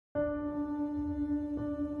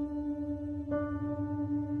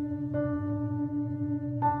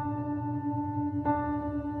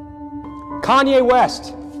Kanye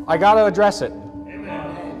West. I got to address it.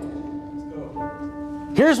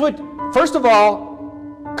 Here's what, first of all,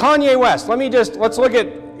 Kanye West. Let's look at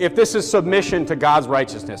if this is submission to God's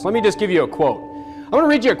righteousness. Let me just give you a quote. I'm going to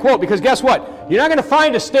read you a quote because guess what? You're not going to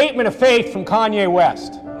find a statement of faith from Kanye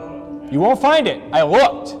West. You won't find it. I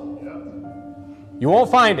looked. You won't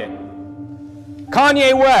find it.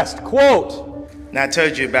 Kanye West, quote. Now I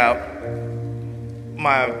told you about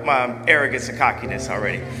my arrogance and cockiness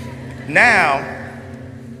already. Now,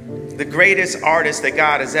 the greatest artist that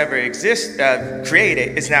God has ever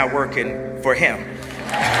created is now working for him.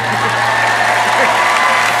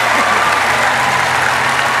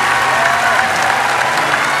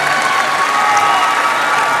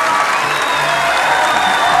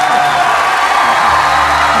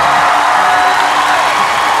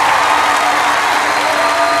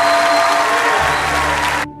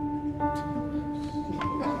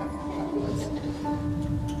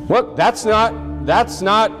 Look, that's not,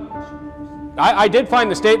 I did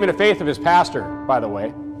find the statement of faith of his pastor, by the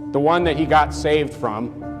way, the one that he got saved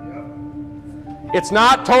from. It's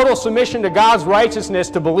not total submission to God's righteousness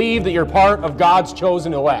to believe that you're part of God's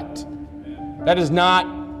chosen elect. That is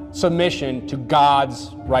not submission to God's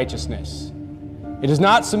righteousness. It is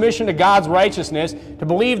not submission to God's righteousness to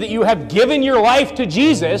believe that you have given your life to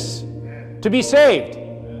Jesus to be saved.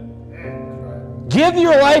 Give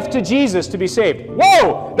your life to Jesus to be saved.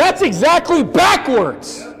 Whoa, that's exactly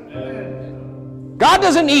backwards. God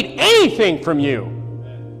doesn't need anything from you.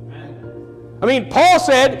 I mean, Paul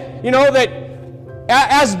said, that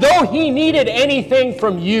as though he needed anything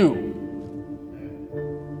from you.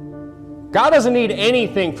 God doesn't need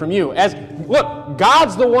anything from you. Look,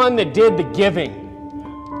 God's the one that did the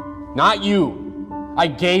giving, not you. I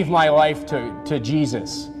gave my life to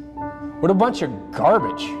Jesus. What a bunch of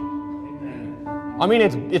garbage. I mean,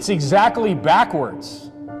 it's exactly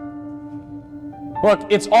backwards. Look,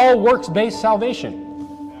 it's all works-based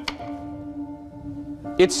salvation.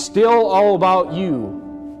 It's still all about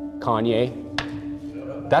you, Kanye.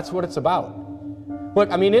 That's what it's about.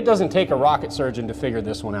 Look, I mean, it doesn't take a rocket surgeon to figure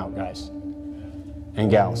this one out, guys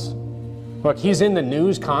and gals. Look, he's in the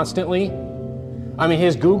news constantly. I mean,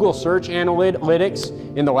 his Google search analytics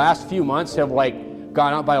in the last few months have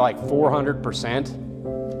gone up by 400%.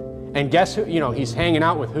 And guess who? He's hanging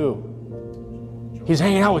out with who? He's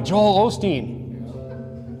hanging out with Joel Osteen.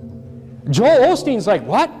 Joel Osteen's like,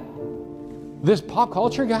 what? This pop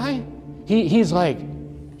culture guy? He's like,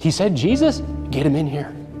 he said Jesus? Get him in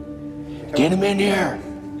here. Get him in here.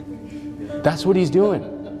 That's what he's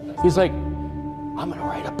doing. He's like, I'm going to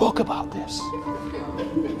write a book about this.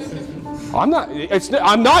 I'm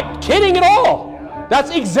not kidding at all.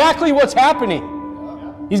 That's exactly what's happening.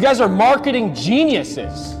 These guys are marketing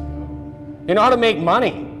geniuses. They know how to make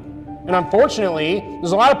money. And unfortunately,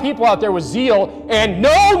 there's a lot of people out there with zeal and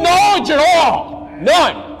no knowledge at all.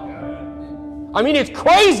 None. I mean, it's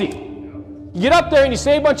crazy. You get up there and you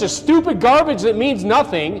say a bunch of stupid garbage that means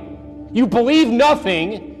nothing. You believe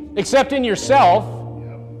nothing except in yourself.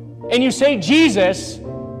 And you say Jesus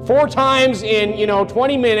 4 times in,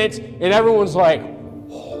 20 minutes, and everyone's like,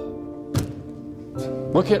 oh,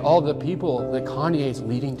 look at all the people that Kanye's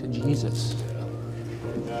leading to Jesus.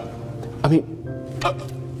 I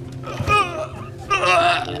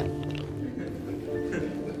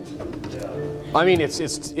mean,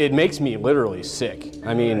 it makes me literally sick.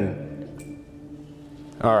 I mean,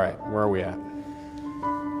 all right, where are we at?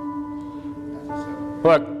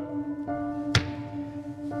 Look,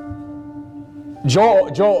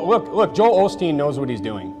 Joel Osteen knows what he's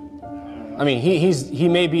doing. I mean, he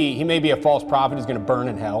may be a false prophet. He's going to burn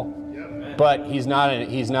in hell, but he's not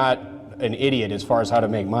an idiot as far as how to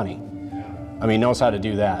make money. I mean, he knows how to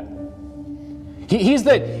do that. He's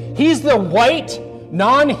the white,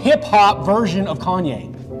 non-hip-hop version of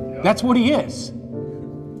Kanye. That's what he is.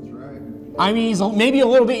 I mean, he's maybe a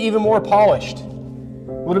little bit even more polished,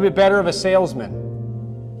 a little bit better of a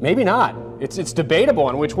salesman. Maybe not. It's debatable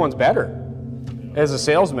on which one's better as a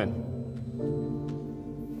salesman.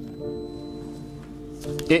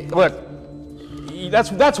 Look,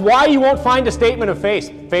 that's why you won't find a statement of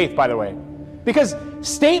faith, by the way. Because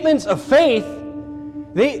statements of faith,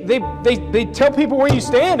 they tell people where you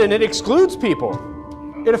stand, and it excludes people.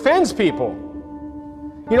 It offends people.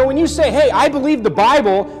 When you say, hey, I believe the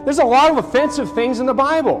Bible, there's a lot of offensive things in the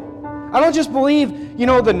Bible. I don't just believe,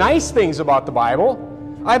 the nice things about the Bible.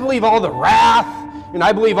 I believe all the wrath, and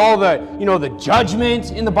I believe all the, the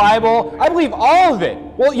judgment in the Bible. I believe all of it.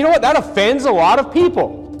 Well, you know what? That offends a lot of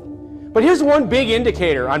people. But here's one big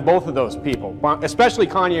indicator on both of those people, especially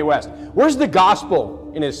Kanye West. Where's the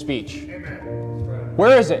gospel in his speech?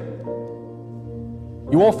 Where is it?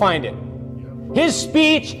 You won't find it. His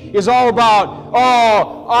speech is all about,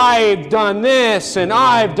 oh, I've done this, and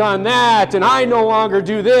I've done that, and I no longer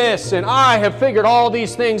do this, and I have figured all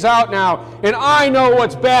these things out now, and I know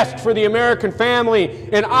what's best for the American family,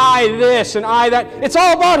 and I this, and I that. It's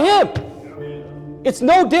all about him. It's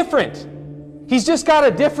no different. He's just got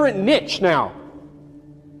a different niche now.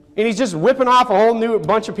 And he's just whipping off a whole new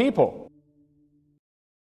bunch of people.